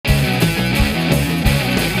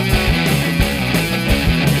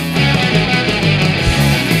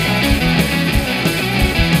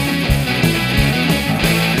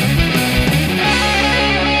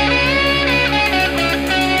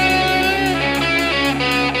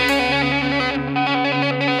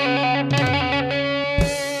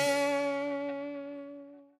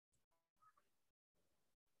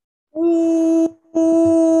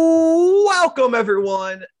Welcome,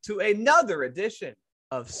 everyone, to another edition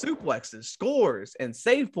of Suplexes, Scores, and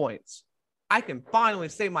Save Points. I can finally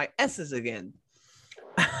say my S's again.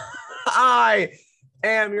 I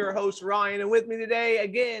am your host, Ryan, and with me today,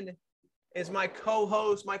 again, is my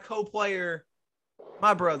co-host, my co-player,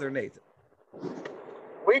 my brother, Nathan.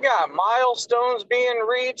 We got milestones being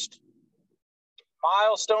reached,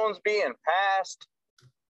 milestones being passed.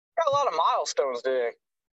 Got a lot of milestones today.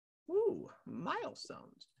 Ooh,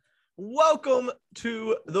 milestones. Welcome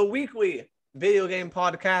to the weekly video game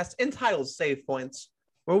podcast entitled Save Points,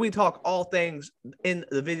 where we talk all things in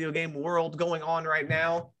the video game world going on right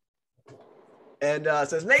now. And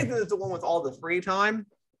since Nathan is the one with all the free time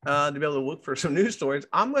to be able to look for some news stories,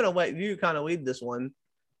 I'm going to let you kind of lead this one,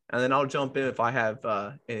 and then I'll jump in if I have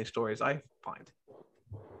any stories I find.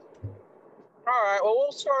 All right, well,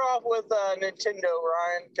 we'll start off with Nintendo,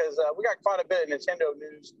 Ryan, because we got quite a bit of Nintendo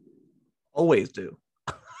news. Always do.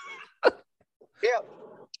 Yeah.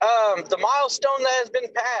 The milestone that has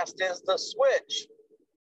been passed is the Switch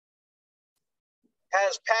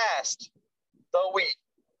has passed the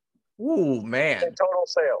Wii. Ooh, man. In total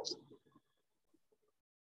sales.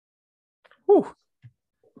 Whew.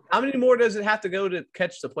 How many more does it have to go to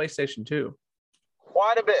catch the PlayStation 2?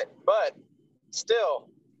 Quite a bit, but still,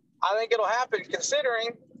 I think it'll happen considering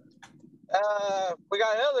we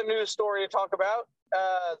got another news story to talk about.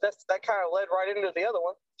 That kind of led right into the other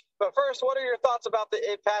one. But first, what are your thoughts about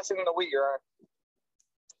it passing the Wii,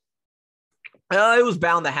 Ryan? It was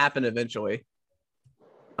bound to happen eventually.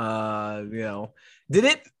 Did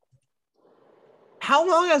it? How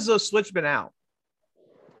long has the Switch been out?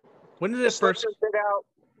 When did it first? Switch has been out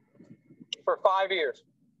for 5 years.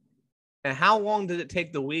 And how long did it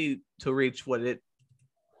take the Wii to reach what it?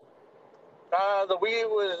 The Wii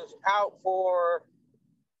was out for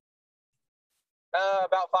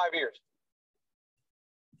about 5 years.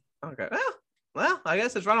 Okay. Well, I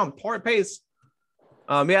guess it's right on par pace.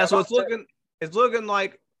 Yeah. So it's looking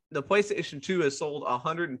like the PlayStation 2 has sold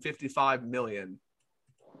 155 million,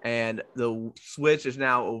 and the Switch is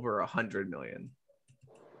now over 100 million.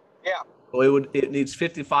 Yeah. So it needs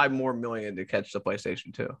 55 more million to catch the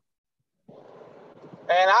PlayStation 2.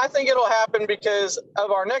 And I think it'll happen because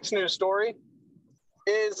of our next news story.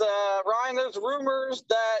 Is Ryan? There's rumors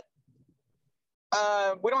that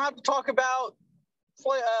we don't have to talk about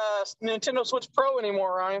Nintendo Switch Pro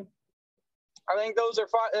anymore, Ryan. I think those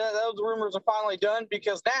rumors are finally done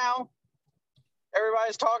because now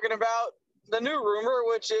everybody's talking about the new rumor,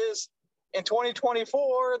 which is in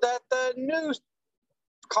 2024 that the new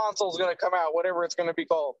console is going to come out, whatever it's going to be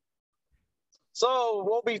called. So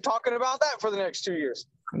we'll be talking about that for the next 2 years.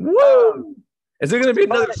 Whoa! Is it going to be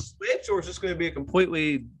another Switch, or is this going to be a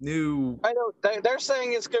completely new? I know they're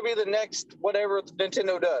saying it's going to be the next whatever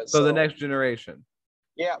Nintendo does. So the next generation.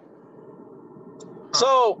 Yeah.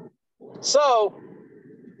 Huh. So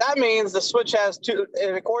that means the Switch has two.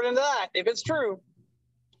 And according to that, if it's true,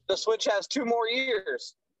 the Switch has 2 more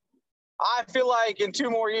years. I feel like in 2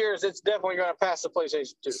 more years, it's definitely going to pass the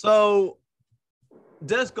PlayStation 2. So,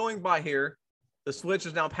 just going by here, the Switch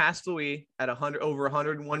is now past the Wii at over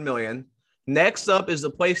 101 million. Next up is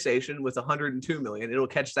the PlayStation with 102 million. It'll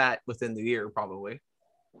catch that within the year, probably.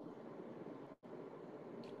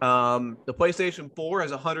 The PlayStation 4 has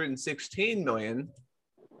 116 million.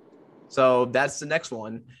 So that's the next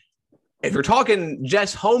one. If you're talking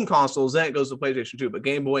just home consoles, then it goes to PlayStation 2. But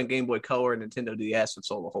Game Boy and Game Boy Color and Nintendo DS have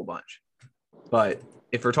sold a whole bunch. But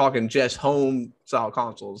if we're talking just home style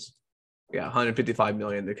consoles, yeah, 155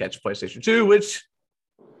 million to catch PlayStation 2, which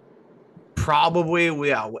probably,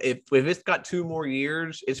 if it's got 2 more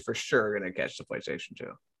years, it's for sure going to catch the PlayStation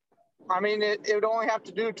 2. I mean, it would only have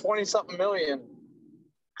to do 20-something million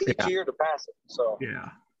each year to pass it. So yeah.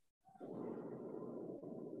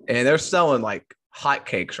 And they're selling like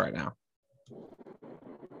hotcakes right now.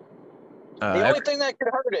 The only thing that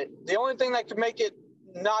could hurt it, the only thing that could make it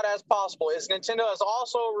not as possible is Nintendo has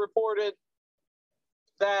also reported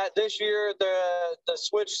that this year the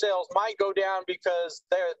Switch sales might go down because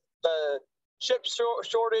the chip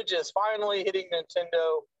shortage is finally hitting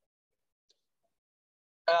Nintendo.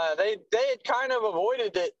 They had kind of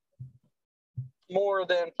avoided it more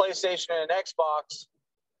than PlayStation and Xbox,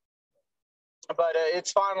 but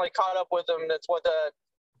it's finally caught up with them. That's what the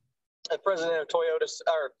president of Toyota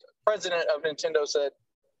or president of Nintendo said.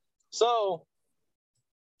 So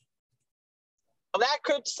that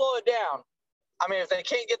could slow it down. I mean, if they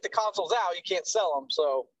can't get the consoles out, you can't sell them.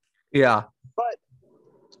 So yeah, but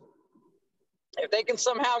if they can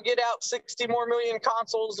somehow get out 60 more million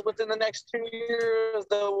consoles within the next 2 years,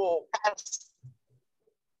 they will pass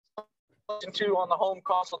on the home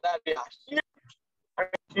console. That'd be a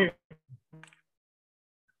huge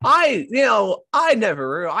I knew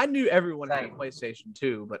everyone had a PlayStation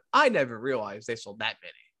 2, but I never realized they sold that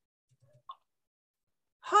many.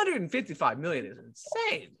 155 million is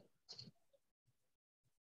insane.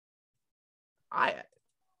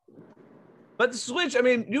 But the Switch, I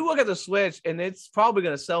mean, you look at the Switch and it's probably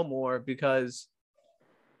going to sell more because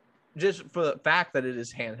just for the fact that it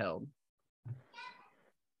is handheld.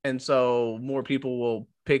 And so more people will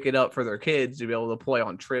pick it up for their kids to be able to play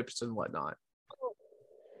on trips and whatnot.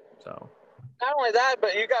 So not only that,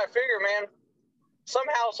 but you got to figure, man, some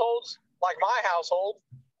households, like my household,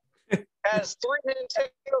 has 3 Nintendo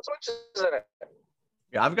Switches in it.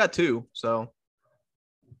 Yeah, I've got 2, so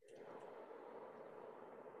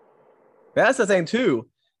that's the thing too.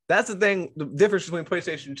 That's the thing. The difference between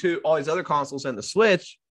PlayStation 2, all these other consoles, and the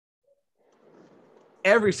Switch.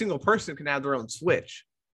 Every single person can have their own Switch.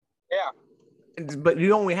 Yeah. But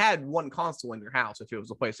you only had one console in your house if it was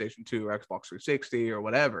a PlayStation 2 or Xbox 360 or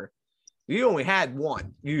whatever. You only had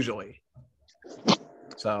one usually.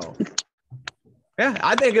 So, yeah,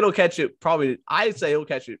 I think it'll catch it probably. I'd say it'll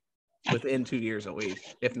catch it within 2 years at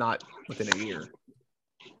least, if not within a year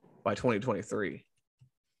by 2023.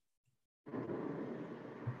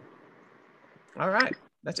 All right.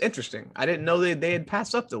 That's interesting. I didn't know they had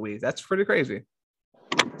passed up the Wii. That's pretty crazy.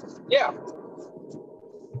 Yeah.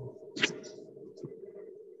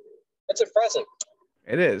 That's impressive.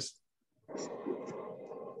 It is.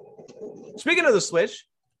 Speaking of the Switch,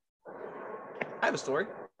 I have a story.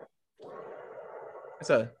 It's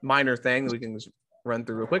a minor thing that we can just run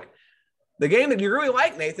through real quick. The game that you really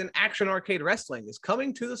like, Nathan, Action Arcade Wrestling, is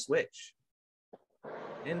coming to the Switch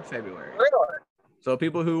in February. Really? So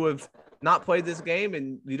people who have not played this game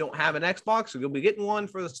and you don't have an Xbox, you'll be getting one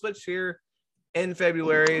for the Switch here in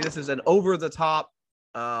February. This is an over-the-top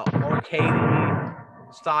arcade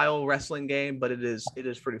style wrestling game, but it is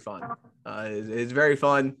pretty fun. It's very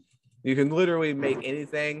fun. You can literally make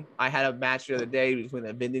anything. I had a match the other day between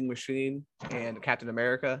a vending machine and Captain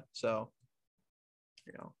America. So,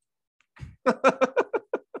 you know,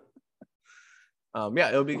 yeah,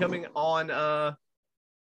 it'll be coming on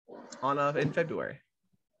in February.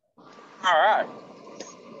 All right.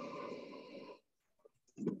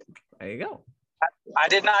 There you go. I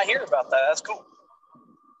did not hear about that. That's cool.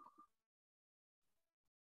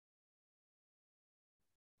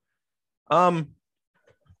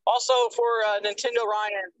 Also for Nintendo,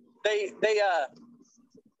 Ryan, they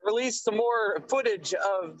released some more footage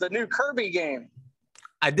of the new Kirby game.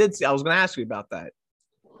 I did see. I was going to ask you about that.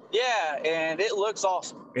 Yeah, and it looks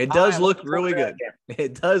awesome. It does look really good.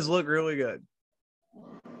 It does look really good.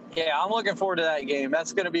 Yeah, I'm looking forward to that game.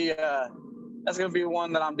 That's gonna be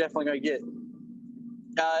one that I'm definitely gonna get.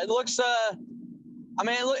 It looks it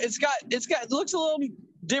looks a little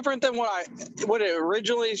different than what it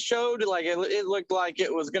originally showed. Like it looked like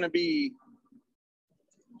it was gonna be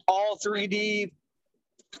all 3D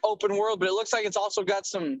open world, but it looks like it's also got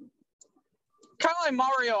some kind of like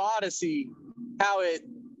Mario Odyssey, how it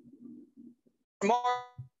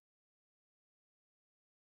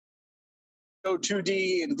go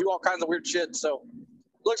 2D and do all kinds of weird shit. So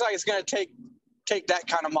looks like it's gonna take that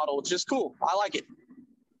kind of model, which is cool. I like it.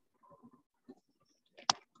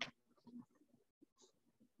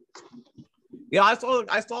 Yeah, I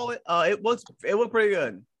saw it. It looked pretty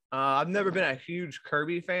good. I've never been a huge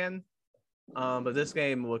Kirby fan, but this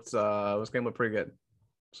game looked pretty good.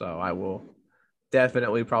 So I will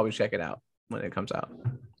definitely probably check it out when it comes out.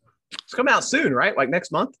 It's coming out soon, right? Like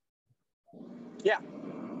next month? Yeah.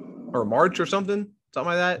 Or March or something like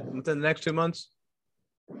that, within the next 2 months.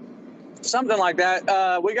 Something like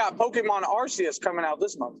that. We got Pokemon Arceus coming out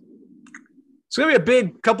this month. It's gonna be a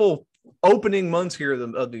big couple opening months here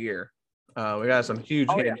of the year. We got some huge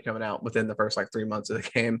games coming out within the first 3 months of the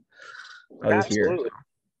game this year.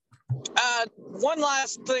 One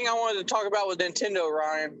last thing I wanted to talk about with Nintendo,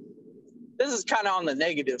 Ryan. This is kind of on the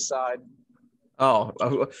negative side.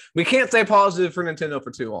 Oh, we can't stay positive for Nintendo for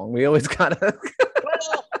too long. We always gotta.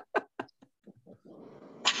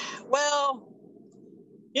 Well,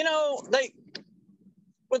 you know,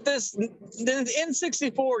 with the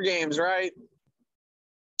N64 games, right?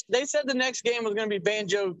 They said the next game was going to be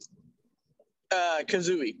Banjo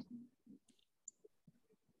Kazooie,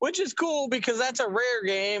 which is cool because that's a rare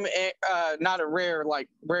game, not a rare like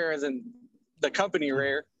rare as in the company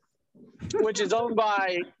Rare, which is owned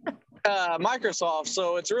by Microsoft.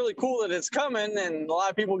 So it's really cool that it's coming, and a lot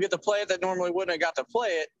of people get to play it that normally wouldn't have got to play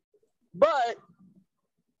it. But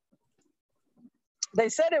they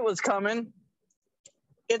said it was coming.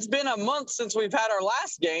 It's been a month since we've had our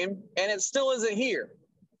last game, and it still isn't here.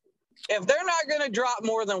 If they're not going to drop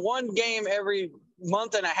more than one game every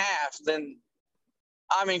month and a half, then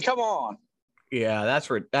I mean, come on. Yeah, that's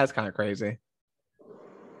kind of crazy.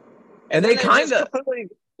 And they kind of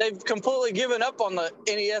they've completely given up on the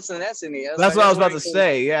NES and SNES. That's what I was about to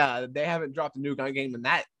say. Yeah, they haven't dropped a new game in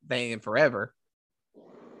that thing in forever.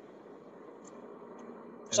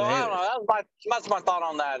 So I don't know. That's my thought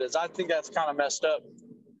on that. Is I think that's kind of messed up.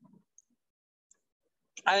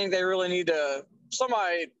 I think they really need to.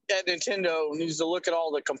 Somebody at Nintendo needs to look at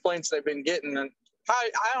all the complaints they've been getting, and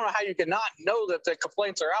I don't know how you can not know that the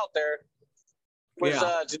complaints are out there with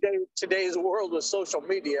today's world with social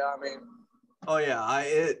media. I mean, oh yeah,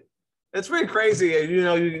 it's pretty crazy. You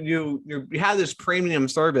know, you have this premium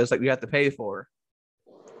service that you have to pay for,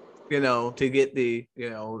 you know, to get the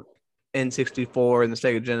N64 and the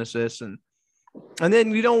Sega Genesis, and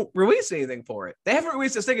then you don't release anything for it. They haven't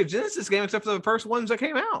released a Sega Genesis game except for the first ones that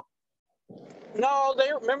came out. No, they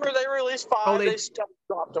released 5. They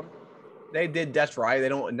dropped them. They did. That's right. They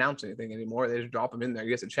don't announce anything anymore. They just drop them in there.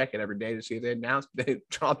 You have to check it every day to see if they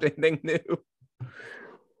dropped anything new.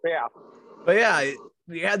 Yeah. But yeah,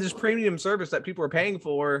 you had this premium service that people are paying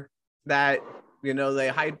for that, you know, they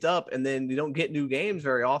hyped up, and then you don't get new games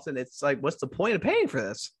very often. It's like, what's the point of paying for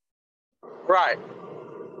this? Right.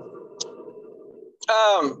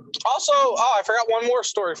 Also, I forgot one more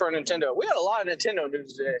story for Nintendo. We had a lot of Nintendo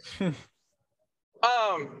news today.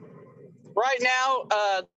 Right now,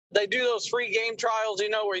 they do those free game trials, you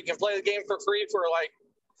know, where you can play the game for free for like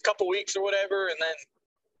a couple weeks or whatever, and then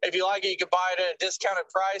if you like it, you can buy it at a discounted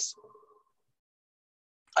price.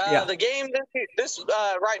 The game this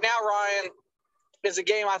right now, Ryan, is a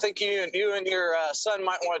game I think you and your son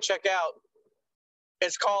might want to check out.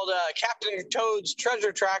 It's called Captain Toad's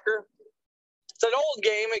Treasure Tracker. It's an old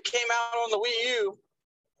game. It came out on the Wii U,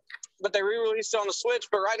 but they re-released it on the Switch.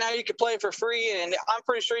 But right now you can play it for free, and I'm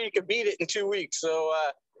pretty sure you can beat it in 2 weeks. So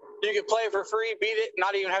you can play it for free, beat it,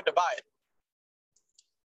 not even have to buy it.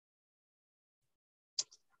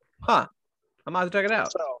 Huh. I'm about to check it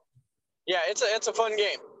out. So, yeah, it's a fun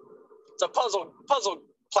game. It's a puzzle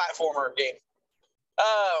platformer game.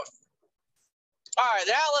 All right,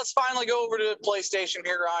 now let's finally go over to PlayStation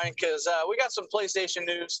here, Ryan, because we got some PlayStation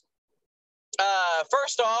news.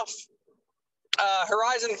 First off,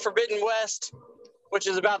 Horizon Forbidden West, which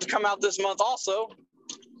is about to come out this month also.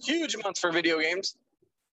 Huge month for video games.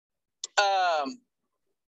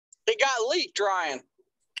 It got leaked, Ryan.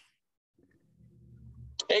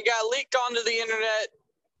 It got leaked onto the internet.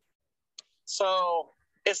 So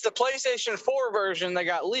it's the PlayStation 4 version that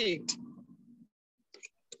got leaked.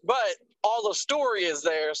 But all the story is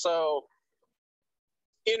there. So,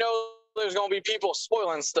 you know, there's going to be people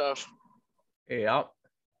spoiling stuff. Yeah.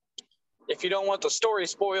 If you don't want the story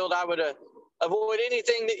spoiled, I would avoid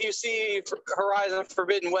anything that you see for Horizon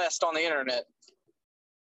Forbidden West on the internet.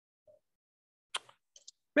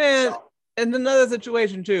 Man, and another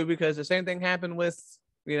situation too, because the same thing happened with,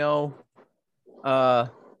 you know,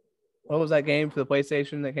 what was that game for the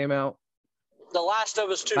PlayStation that came out? The Last of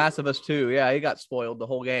Us 2. Last of Us 2. Yeah, he got spoiled the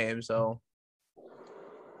whole game. So,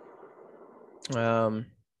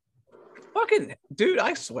 fucking dude,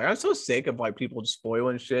 I swear, I'm so sick of like people just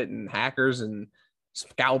spoiling shit and hackers and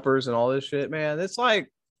scalpers and all this shit, man. It's like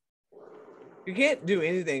you can't do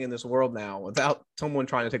anything in this world now without someone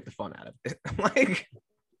trying to take the fun out of it. Like,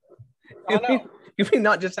 I know. You may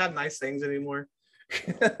not just have nice things anymore.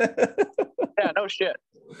 Yeah, no shit.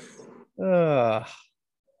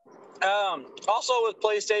 Also with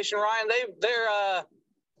PlayStation, Ryan,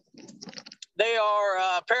 they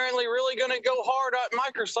are apparently really going to go hard at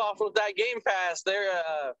Microsoft with that Game Pass.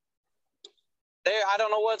 I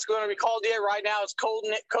don't know what's going to be called yet. Right now, its code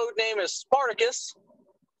name is Spartacus.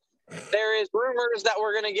 There is rumors that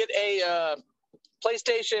we're going to get a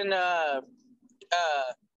PlayStation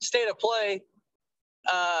State of Play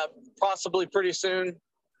possibly pretty soon.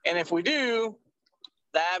 And if we do,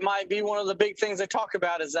 that might be one of the big things they talk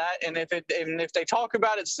about is that. And if they talk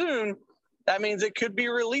about it soon, that means it could be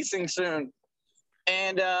releasing soon.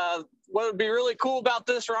 And what would be really cool about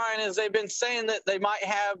this, Ryan, is they've been saying that they might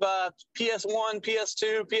have PS1,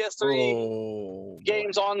 PS2, PS3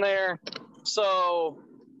 games on there. So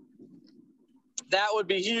that would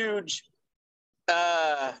be huge.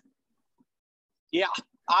 Yeah,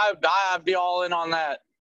 I'd be all in on that.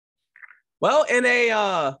 Well, in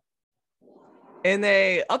a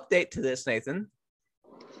update to this, Nathan,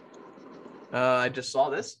 I just saw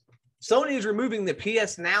this. Sony is removing the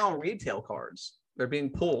PS Now retail cards. They're being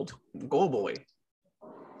pulled globally.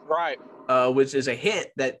 Right. Which is a hint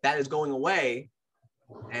that is going away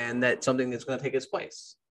and that something is going to take its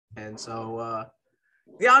place. And so,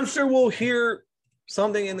 yeah, I'm sure we'll hear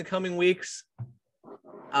something in the coming weeks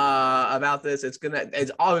about this.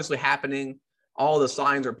 It's obviously happening. All the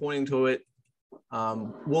signs are pointing to it.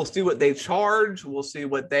 We'll see what they charge. We'll see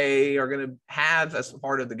what they are going to have as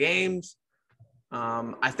part of the games.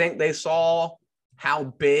 I think they saw how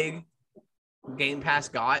big Game Pass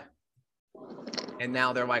got, and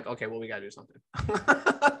now they're like, okay, well, we got to do something.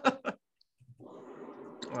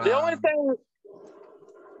 The only thing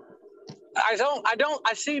I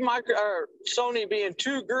see Sony being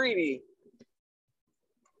too greedy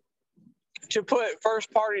to put first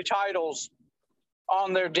party titles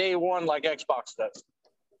on their day one like Xbox does.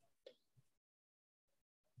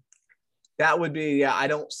 That would be, yeah, I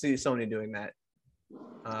don't see Sony doing that,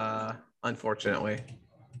 unfortunately.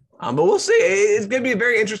 But we'll see. It's going to be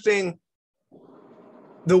very interesting.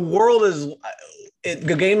 The world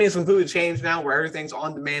the gaming is completely changed now, where everything's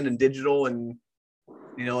on demand and digital, and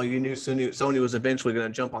you knew Sony was eventually going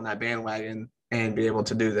to jump on that bandwagon and be able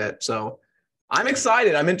to do that. So I'm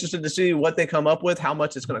excited. I'm interested to see what they come up with, how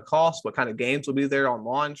much it's going to cost, what kind of games will be there on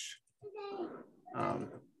launch. Yeah.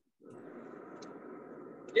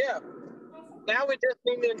 Now we just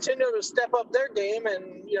need Nintendo to step up their game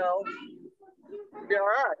and, be all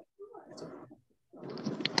right.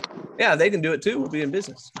 Yeah, they can do it too. We'll be in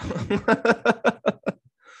business.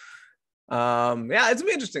 Yeah, it's gonna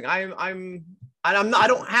be interesting. I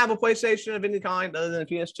don't have a PlayStation of any kind other than a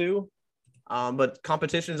PS2. But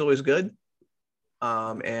competition is always good.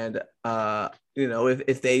 If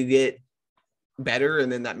they get better, and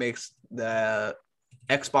then that makes the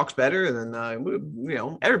Xbox better, and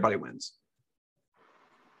then everybody wins.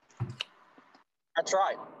 That's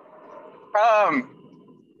right.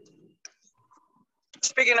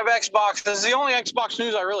 Speaking of Xbox, this is the only Xbox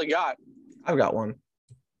news I really got. I've got one.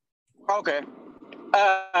 Okay.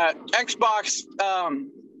 Xbox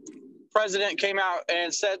president came out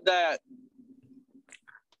and said that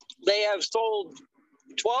they have sold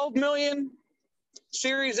 12 million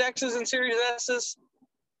Series X's and Series S's,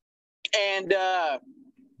 and the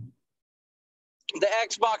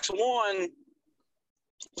Xbox One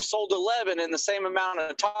sold 11 in the same amount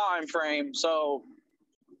of time frame. So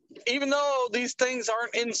even though these things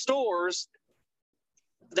aren't in stores,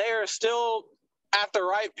 they are still at the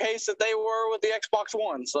right pace that they were with the Xbox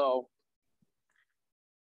One. So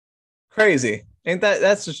crazy. Ain't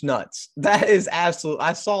that's just nuts. That is absolute.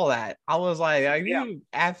 I saw that. I was like, are you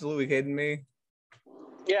absolutely kidding me?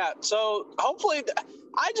 Yeah. So hopefully,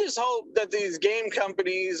 I just hope that these game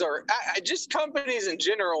companies, or just companies in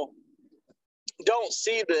general, don't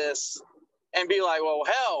see this and be like, well,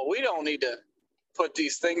 hell, we don't need to put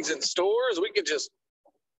these things in stores. We could just,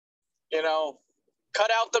 cut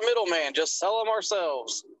out the middleman, just sell them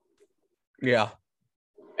ourselves. Yeah.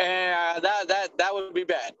 And that would be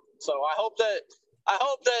bad. So I hope that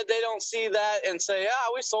they don't see that and say,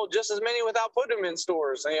 we sold just as many without putting them in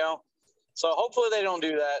stores, So hopefully they don't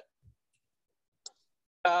do that.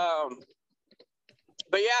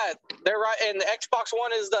 But yeah, they're right. And the Xbox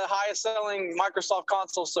One is the highest selling Microsoft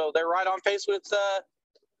console, so they're right on pace with their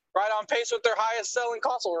highest selling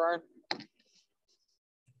console, Ryan.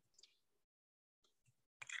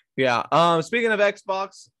 Yeah. Speaking of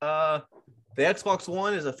Xbox, the Xbox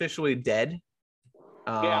One is officially dead.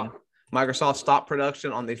 Microsoft stopped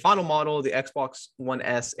production on the final model, the Xbox One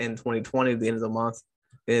S, in 2020, the end of the month,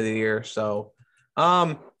 the end of the year. So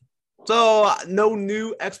no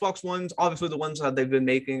new Xbox Ones. Obviously, the ones that they've been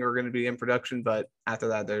making are going to be in production, but after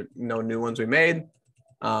that, there are no new ones we made,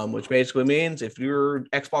 which basically means if your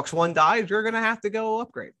Xbox One dies, you're going to have to go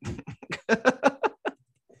upgrade.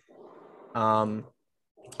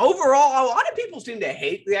 Overall, a lot of people seem to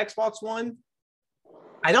hate the Xbox One.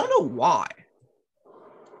 I don't know why.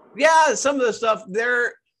 Yeah, some of the stuff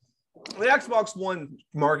there, the Xbox One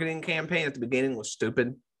marketing campaign at the beginning was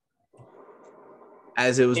stupid,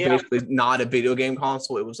 as it was basically not a video game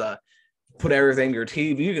console. It was put everything in your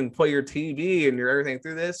TV. You can play your TV and your everything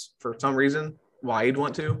through this for some reason. Why you'd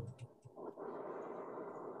want to?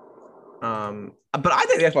 But I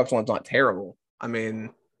think the Xbox One's not terrible. I mean,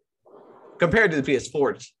 compared to the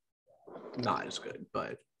PS4, it's not as good.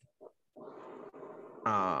 But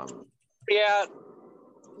yeah.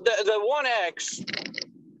 The One X,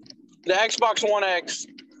 the Xbox One X,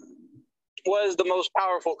 was the most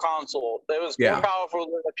powerful console. It was more powerful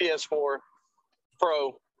than the PS4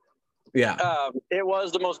 Pro. Yeah. It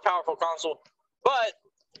was the most powerful console. But,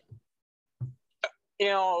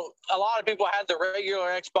 a lot of people had the regular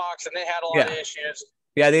Xbox and they had a lot of issues.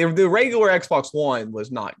 Yeah, the regular Xbox One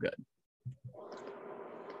was not good.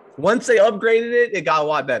 Once they upgraded it, it got a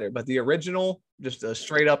lot better. But the original, just a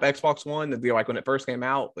straight up Xbox One, like when it first came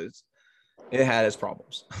out, it had its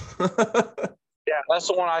problems. Yeah, that's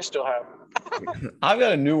the one I still have. I've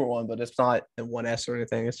got a newer one, but it's not a 1S or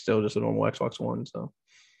anything. It's still just a normal Xbox One. So,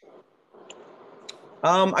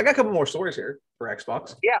 I got a couple more stories here for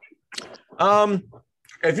Xbox. Yeah.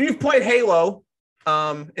 If you've played Halo,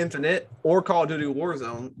 Infinite or Call of Duty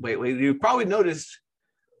Warzone lately, you probably noticed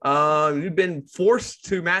you've been forced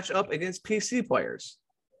to match up against PC players,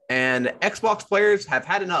 and Xbox players have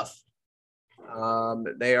had enough.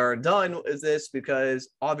 They are done with this because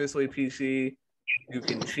obviously PC, you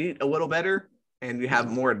can cheat a little better and you have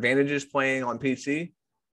more advantages playing on PC.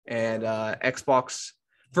 And Xbox,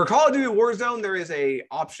 for Call of Duty Warzone, there is a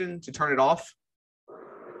option to turn it off.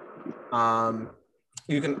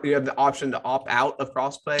 You have the option to opt out of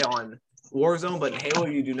crossplay on Warzone, but in Halo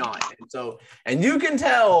you do not. And you can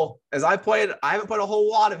tell, as I haven't played a whole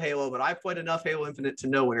lot of Halo, but I've played enough Halo Infinite to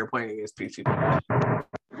know when you're playing against PC players.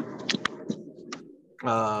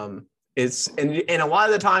 It's and a lot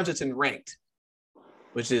of the times it's in ranked,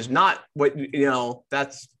 which is not what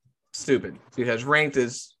that's stupid, because ranked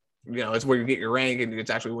is it's where you get your rank and it's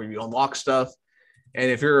actually where you unlock stuff. And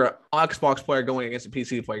if you're an Xbox player going against a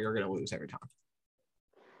PC player, you're going to lose every time.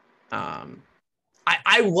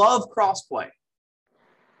 I love crossplay,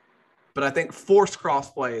 but I think forced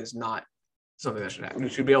crossplay is not something that should happen. You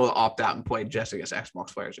should be able to opt out and play just against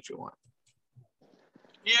Xbox players if you want.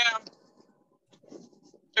 Yeah.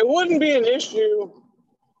 It wouldn't be an issue.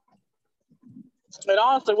 It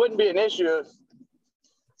honestly wouldn't be an issue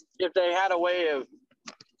if they had a way of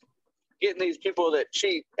getting these people that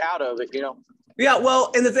cheat out of it, Yeah,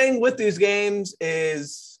 well, and the thing with these games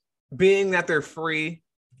is being that they're free,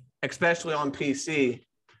 especially on PC,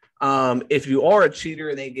 if you are a cheater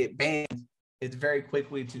and they get banned, it's very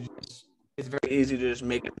easy to just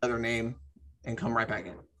make another name and come right back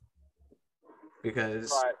in.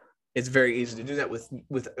 Because it's very easy to do that with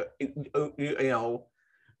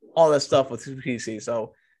all that stuff with PC.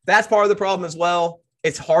 So that's part of the problem as well.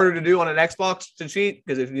 It's harder to do on an Xbox to cheat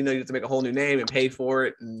because if you have to make a whole new name and pay for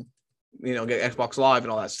it and get Xbox Live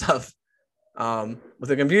and all that stuff. With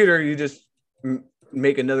a computer, you just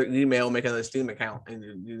make another email, make another Steam account,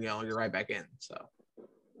 and you're right back in. So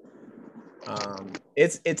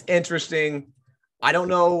it's interesting. I don't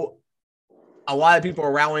know. A lot of people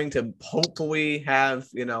are rallying to hopefully have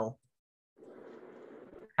the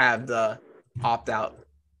opt out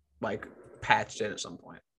patched in at some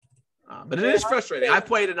point. But it is frustrating. I've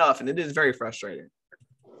played enough, and it is very frustrating.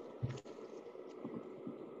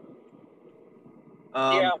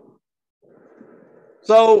 Yeah.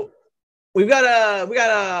 So we got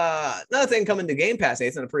another thing coming to Game Pass.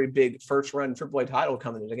 It's a pretty big first run AAA title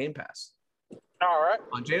coming to Game Pass. All right.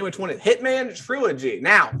 On January 20th, Hitman Trilogy.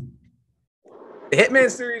 Now, the Hitman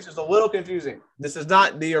series is a little confusing. This is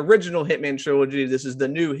not the original Hitman trilogy. This is the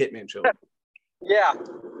new Hitman trilogy. Yeah.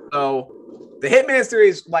 So the Hitman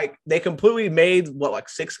series, they completely made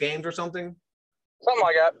 6 games or something? Something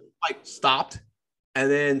like that. Stopped. And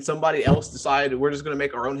then somebody else decided we're just going to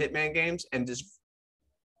make our own Hitman games, and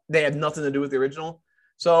they had nothing to do with the original.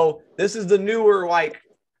 So this is the newer,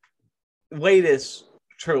 latest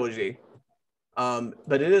trilogy.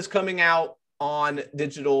 But it is coming out on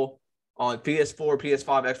digital on PS4,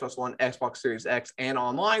 PS5, Xbox One, Xbox Series X, and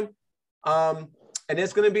online. And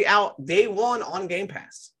it's going to be out day one on Game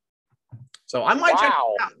Pass. So I might check it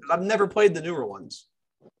out because I've never played the newer ones.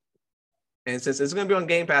 And since it's going to be on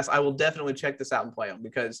Game Pass, I will definitely check this out and play them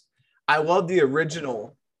because I love the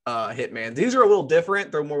original Hitman. These are a little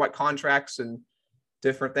different. They're more like contracts and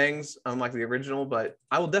different things, unlike the original. But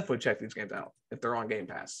I will definitely check these games out if they're on Game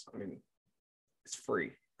Pass. I mean, it's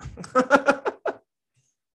free.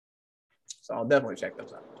 So I'll definitely check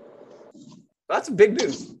those out. That's a big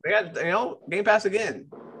news. They had, Game Pass again.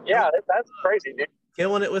 Yeah, that's crazy, dude.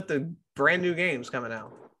 Killing it with the brand new games coming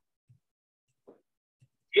out.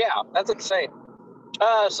 Yeah, that's insane.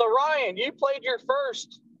 So Ryan, you played your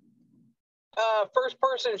first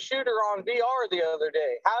person shooter on VR the other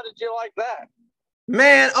day. How did you like that?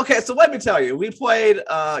 Man, okay, so let me tell you. We played you're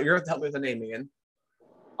going to have to help me with the name again.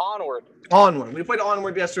 Onward. We played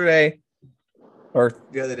Onward yesterday or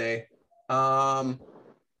the other day.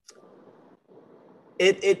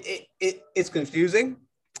 It's confusing.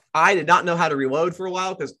 I did not know how to reload for a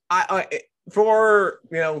while because for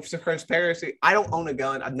transparency, I don't own a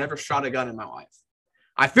gun. I've never shot a gun in my life.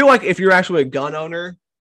 I feel like if you're actually a gun owner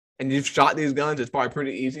and you've shot these guns, it's probably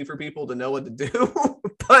pretty easy for people to know what to do.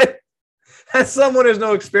 But as someone who has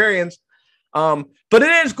no experience, but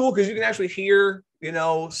it is cool because you can actually hear,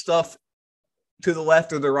 stuff to the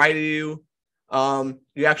left or the right of you.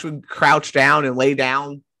 You actually crouch down and lay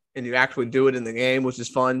down, and you actually do it in the game, which is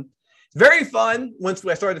fun. It's very fun once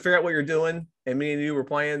I started to figure out what you're doing, and me and you were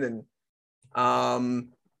playing, and I'm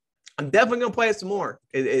definitely gonna play it some more.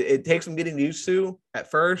 It takes some getting used to at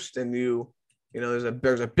first, and there's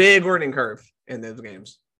a big learning curve in those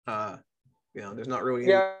games. There's not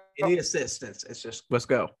really any assistance. It's just let's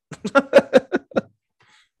go.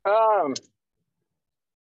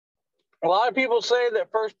 A lot of people say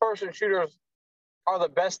that first-person shooters are the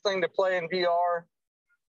best thing to play in VR,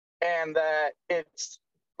 and that it's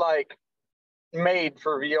like made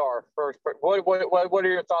for VR. What are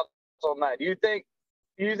your thoughts on that? Do you think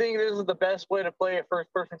this is the best way to play a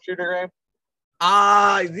first-person shooter game?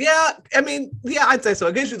 Yeah. I mean, yeah, I'd say so.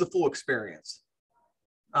 It gives you the full experience.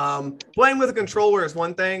 Playing with a controller is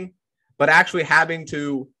one thing, but actually having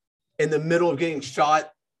to, in the middle of getting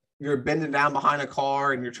shot, you're bending down behind a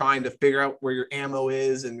car and you're trying to figure out where your ammo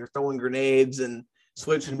is, and you're throwing grenades and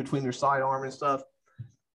switching between your sidearm and stuff.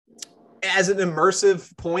 As an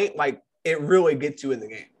immersive point, like, it really gets you in the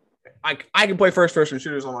game. I can play first-person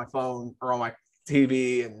shooters on my phone or on my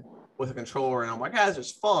TV and with a controller, and I'm like, that's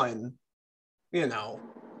just fun,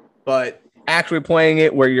 But actually playing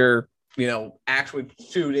it where you're, actually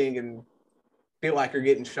shooting and feel like you're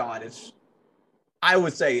getting shot, I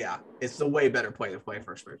would say, yeah, it's the way better play to play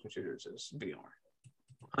first-person shooters is VR.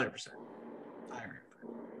 100%. I agree.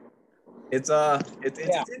 It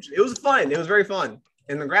was fun. It was very fun,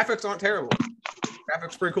 and the graphics aren't terrible.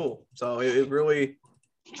 Graphics pretty cool. So it really,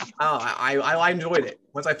 I enjoyed it.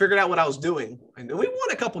 Once I figured out what I was doing, and we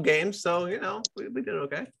won a couple games, so we did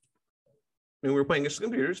okay. I mean, we were playing against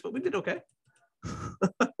computers, but we did okay.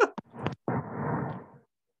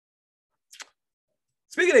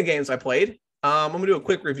 Speaking of games I played, I'm gonna do a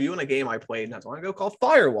quick review on a game I played not too long ago called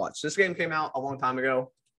Firewatch. This game came out a long time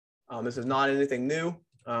ago. This is not anything new.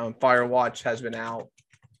 Firewatch has been out.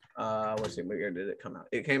 Let's see, what year did it come out?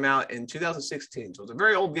 It came out in 2016, so it's a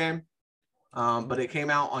very old game. But it came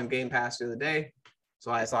out on Game Pass the other day,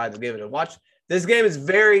 so I decided to give it a watch. This game is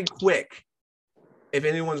very quick. If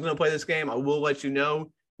anyone's going to play this game, I will let you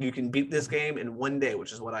know you can beat this game in one day,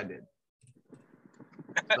 which is what I did.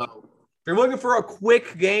 So if you're looking for a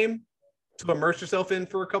quick game to immerse yourself in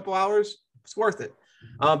for a couple hours, it's worth it.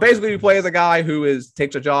 Basically, you play as a guy who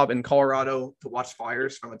takes a job in Colorado to watch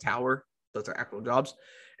fires from a tower. Those are actual jobs.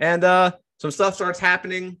 And some stuff starts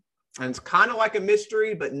happening, and it's kind of like a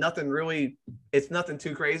mystery, but it's nothing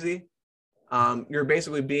too crazy. You're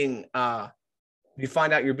basically you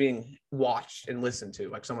find out you're being watched and listened to,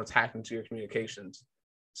 like someone's hacked into your communications.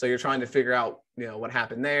 So you're trying to figure out, what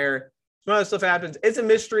happened there. Some other stuff happens. It's a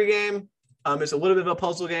mystery game. It's a little bit of a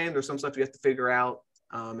puzzle game. There's some stuff you have to figure out,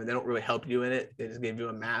 and they don't really help you in it. They just give you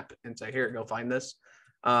a map and say, here, go find this.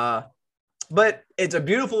 But it's a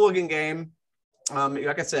beautiful looking game.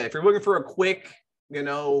 Like I said, if you're looking for a quick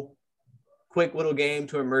little game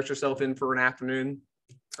to immerse yourself in for an afternoon,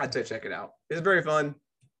 I'd say check it out. It's very fun.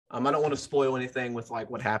 I don't want to spoil anything with like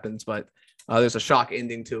what happens, but there's a shock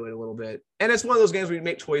ending to it a little bit. And it's one of those games where you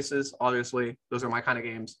make choices. Obviously, those are my kind of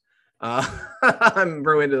games. I'm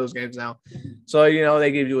really into those games now. So,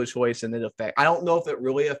 they give you a choice and I don't know if it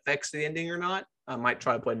really affects the ending or not. I might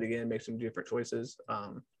try to play it again, make some different choices.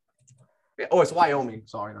 It's Wyoming.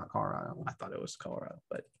 Sorry, not Colorado. I thought it was Colorado,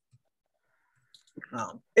 but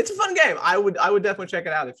it's a fun game. I would definitely check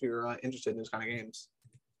it out if you're interested in those kind of games.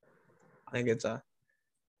 I think it's a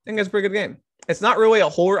pretty good game. It's not really a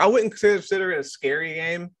horror. I wouldn't consider it a scary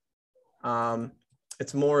game.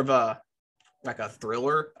 It's more of a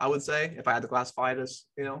thriller, I would say, if I had to classify it as,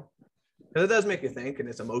 because it does make you think and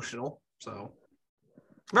it's emotional. So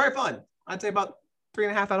very fun. I'd say about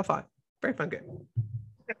 3.5 out of 5. Very fun game.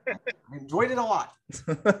 I enjoyed it a lot.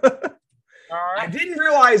 All right. I didn't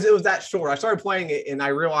realize it was that short. I started playing it and I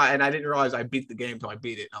didn't realize I beat the game until I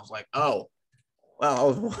beat it. And I was like, oh,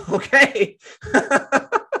 well, okay.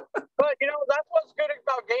 But that's what's good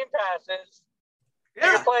about Game Pass is you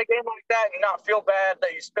can play a game like that and not feel bad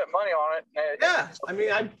that you spent money on it. Yeah, I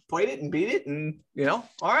mean, I played it and beat it, and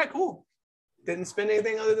all right, cool. Didn't spend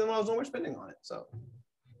anything other than what I was normally spending on it. So,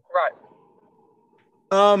 right.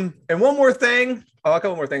 And one more thing. A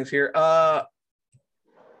couple more things here. A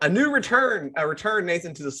return,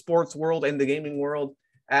 Nathan, to the sports world and the gaming world,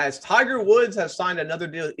 as Tiger Woods has signed another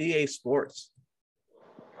deal with EA Sports.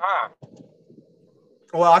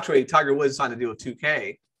 Well, actually, Tiger Woods signed a deal with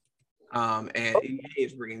 2K. And EA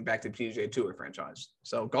is bringing back the PGA Tour franchise.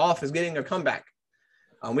 So golf is getting a comeback.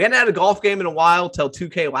 We hadn't had a golf game in a while till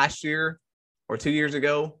 2K last year or 2 years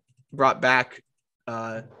ago brought back.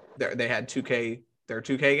 They had 2K, their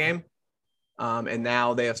 2K game, and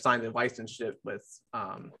now they have signed a licenseship with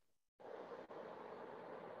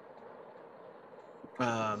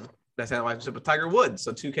that's had a licenseship with Tiger Woods.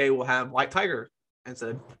 So 2K will have White Tiger instead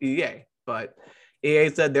of EA. But EA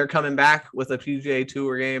said they're coming back with a PGA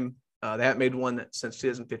Tour game. They haven't made one since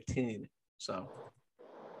 2015. So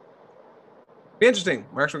be interesting.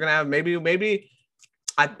 We're actually gonna have maybe.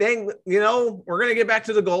 I think we're gonna get back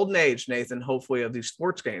to the golden age, Nathan. Hopefully, of these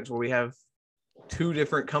sports games where we have 2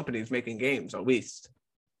 different companies making games at least.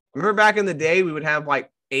 Remember back in the day, we would have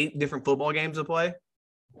like 8 different football games to play.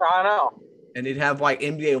 I know. And they'd have like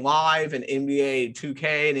NBA Live and NBA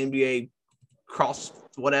 2K and NBA Cross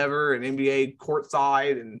whatever and NBA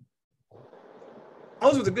Courtside, and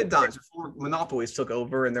those were the good times before monopolies took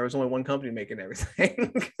over and there was only one company making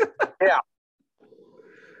everything.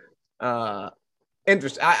 Yeah.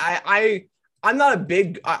 Interesting. I'm not a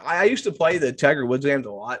big. I used to play the Tiger Woods games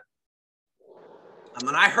a lot. I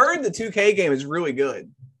mean, I heard the 2K game is really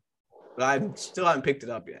good, but I still haven't picked it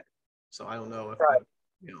up yet. So I don't know if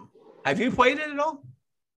Have you played it at all?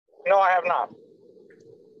 No, I have not.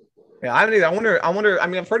 Yeah, I haven't either. I wonder. I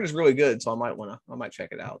mean, I've heard it's really good, so I might check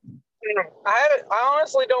it out. I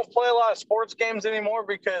honestly don't play a lot of sports games anymore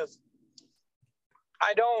because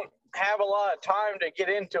I don't have a lot of time to get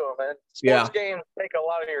into them. And sports games take a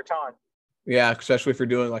lot of your time. Yeah, especially if you're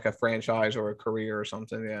doing like a franchise or a career or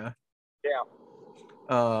something. Yeah. Yeah.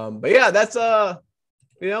 But yeah, that's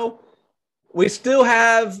we still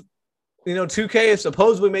have 2K is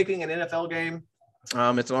supposedly making an NFL game.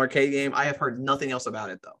 It's an arcade game. I have heard nothing else about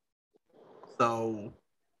it though. So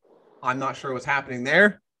I'm not sure what's happening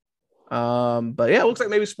there. But yeah, it looks like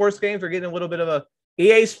maybe sports games are getting a little bit of a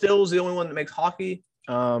EA still is the only one that makes hockey.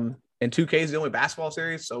 And 2K is the only basketball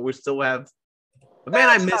series. So we still have, but man,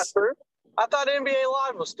 I thought NBA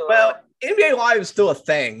Live was still NBA Live is still a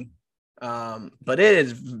thing. But it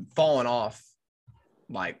is falling off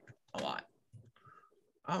like a lot.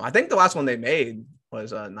 I think the last one they made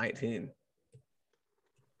was 19.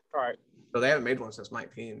 All right. So they haven't made one since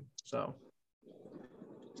 19. So,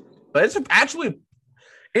 but it's actually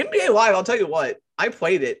NBA Live. I'll tell you what, I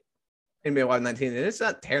played it NBA Live 19, and it's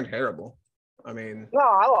not terrible. I mean, no,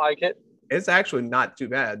 I like it. It's actually not too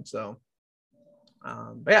bad. So,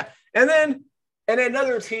 but yeah, and then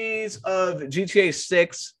another tease of GTA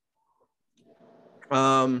 6.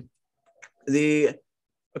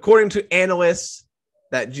 According to analysts,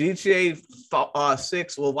 that GTA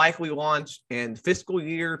 6 will likely launch in fiscal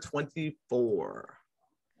year 24.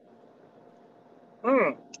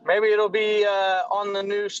 Maybe it'll be on the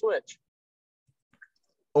new Switch.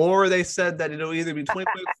 Or they said that it'll either be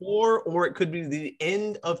 2024 or it could be the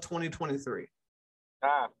end of 2023.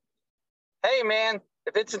 Hey, man,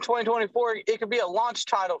 if it's in 2024, it could be a launch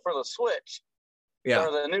title for the Switch. Yeah.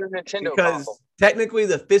 For the new Nintendo because console. Technically,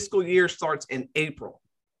 the fiscal year starts in April.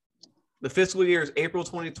 The fiscal year is April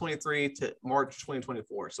 2023 to March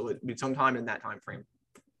 2024. So it'd be sometime in that time frame.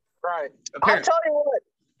 Right. Apparently. I'll tell you what,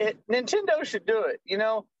 Nintendo should do it.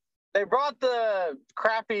 They brought the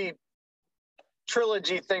crappy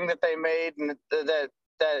trilogy thing that they made, and that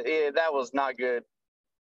was not good.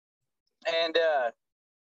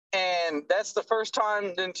 And that's the first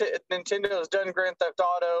time Nintendo has done Grand Theft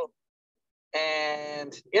Auto.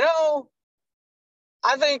 And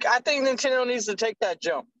I think Nintendo needs to take that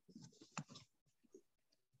jump.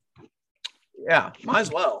 Yeah, might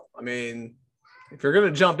as well. I mean, if you're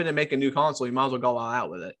gonna jump in and make a new console, you might as well go all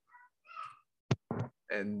out with it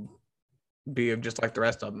and be just like the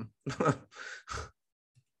rest of them.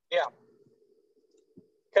 Yeah,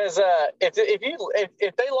 because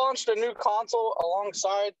if they launched a new console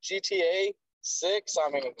alongside GTA 6,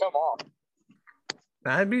 I mean, come on.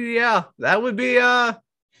 That would be I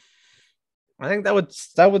think that would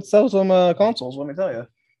sell some consoles, let me tell you.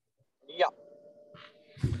 Yeah.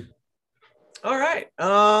 All right.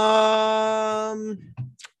 I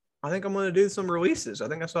think I'm going to do some releases. I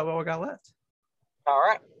think that's all I got left. All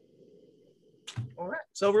right.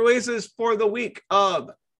 So releases for the week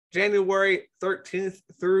of January 13th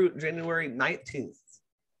through January 19th.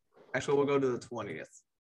 Actually, we'll go to the 20th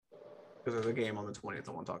because there's a game on the 20th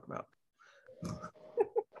I want to talk about.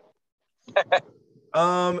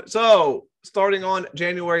 So starting on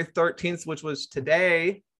January 13th, which was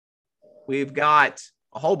today, we've got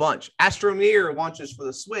a whole bunch. Astroneer launches for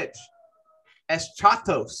the Switch.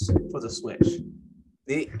 Eschatos for the Switch.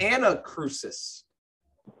 The Anacrusis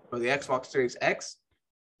for the Xbox Series X.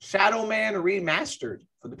 Shadow Man Remastered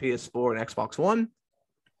for the PS4 and Xbox One.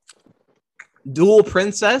 Dual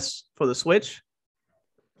Princess for the Switch.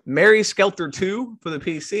 Mary Skelter 2 for the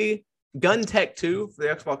PC. Gun Tech 2 for the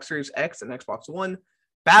Xbox Series X and Xbox One.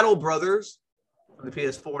 Battle Brothers for the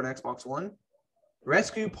PS4 and Xbox One.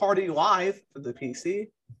 Rescue Party Live for the PC.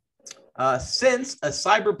 Since a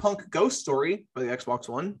Cyberpunk Ghost Story for the Xbox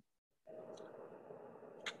One.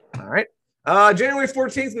 All right. January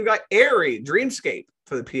 14th, we've got Airy Dreamscape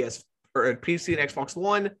for the PC and Xbox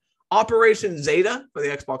One. Operation Zeta for the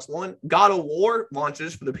Xbox One. God of War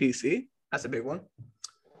launches for the PC. That's a big one.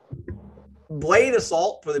 Blade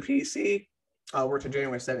Assault for the PC. We're to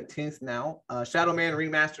January 17th now. Shadow Man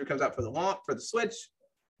Remastered comes out for the Switch.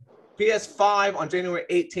 PS5 on January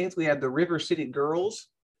 18th, we have the River City Girls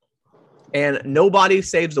and Nobody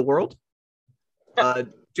Saves the World.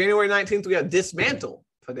 January 19th, we have Dismantle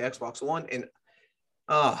for the Xbox One and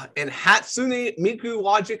Hatsune Miku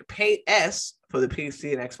Logic Paint S for the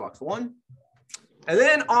PC and Xbox One. And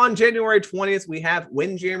then on January 20th, we have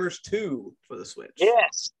Windjammers 2 for the Switch.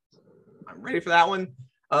 Yes. I'm ready for that one.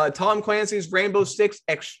 Tom Clancy's Rainbow Six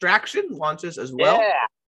Extraction launches as well. Yeah.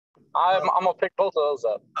 I'm going to pick both of those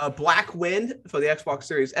up. Black Wind for the Xbox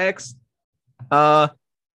Series X.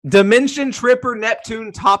 Dimension Tripper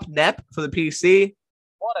Neptune Top Nep for the PC.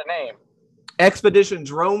 What a name. Expedition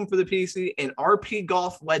Drome for the PC. And RP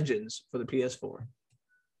Golf Legends for the PS4. All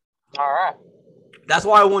right. That's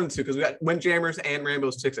why I wanted to, because we got Windjammers and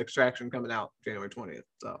Rainbow Six Extraction coming out January 20th.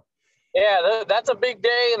 So, yeah, that's a big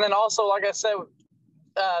day. And then also, like I said,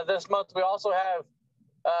 this month we also have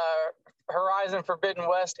Horizon Forbidden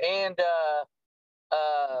West and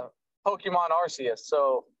Pokemon Arceus.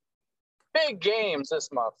 So, big games this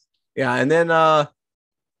month. Yeah, and then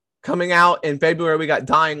coming out in February, we got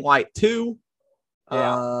Dying Light 2.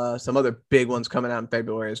 Yeah. Some other big ones coming out in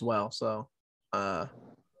February as well. So,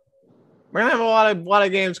 we're gonna have a lot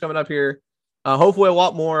of games coming up here. Hopefully, a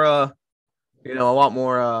lot more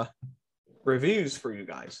reviews for you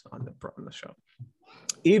guys on the show.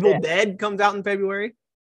 Evil Dead comes out in February.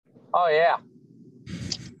 Oh yeah,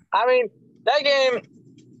 I mean that game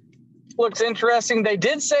looks interesting. They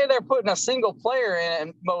did say they're putting a single player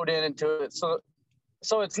mode into it, so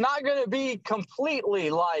it's not going to be completely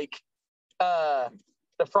like the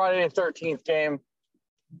Friday the 13th game.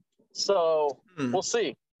 So we'll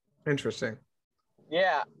see. Interesting.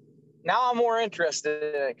 Yeah. Now I'm more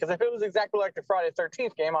interested in it, because if it was exactly like the Friday the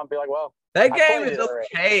 13th game, I'd be like, well, that game is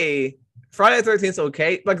okay. Friday the 13th is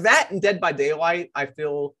okay. Like that and Dead by Daylight, I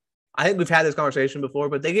think we've had this conversation before,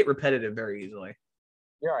 but they get repetitive very easily.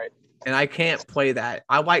 You're right. And I can't play that.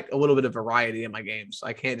 I like a little bit of variety in my games.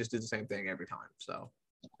 I can't just do the same thing every time. So,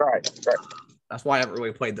 right. That's why I haven't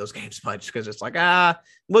really played those games much, because it's like,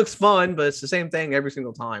 looks fun, but it's the same thing every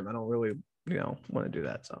single time. I don't really, want to do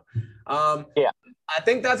that. So, yeah. I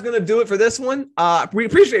think that's going to do it for this one. We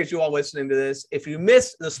appreciate you all listening to this. If you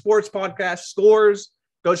missed the sports podcast Scores,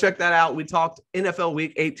 go check that out. We talked NFL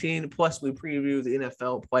Week 18, plus we preview the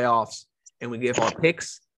NFL playoffs, and we give our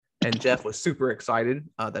picks. And Jeff was super excited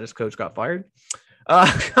that his coach got fired.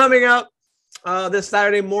 Coming up this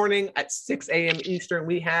Saturday morning at 6 a.m. Eastern,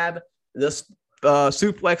 we have this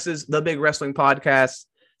Suplex's The Big Wrestling Podcast.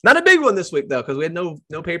 Not a big one this week, though, because we had no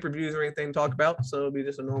pay-per-views or anything to talk about, so it'll be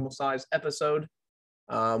just a normal-size episode.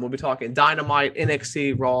 We'll be talking Dynamite,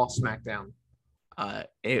 NXT, Raw, SmackDown,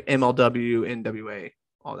 MLW, NWA,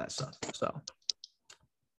 all that stuff. So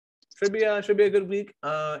should be a good week.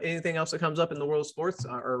 Anything else that comes up in the world of sports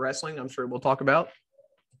or wrestling, I'm sure we'll talk about.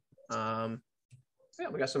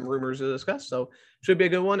 We got some rumors to discuss, so should be a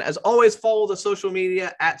good one. As always, follow the social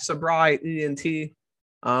media at SabraiENT,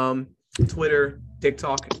 Twitter,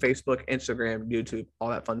 TikTok, Facebook, Instagram, YouTube, all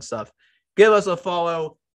that fun stuff. Give us a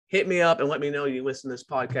follow. Hit me up and let me know you listen to this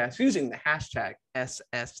podcast using the hashtag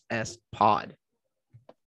SSSPod.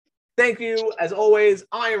 Thank you. As always,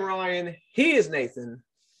 I am Ryan. He is Nathan.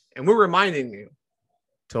 And we're reminding you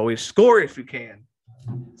to always score if you can,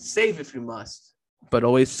 save if you must, but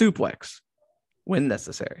always suplex when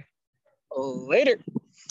necessary. Later.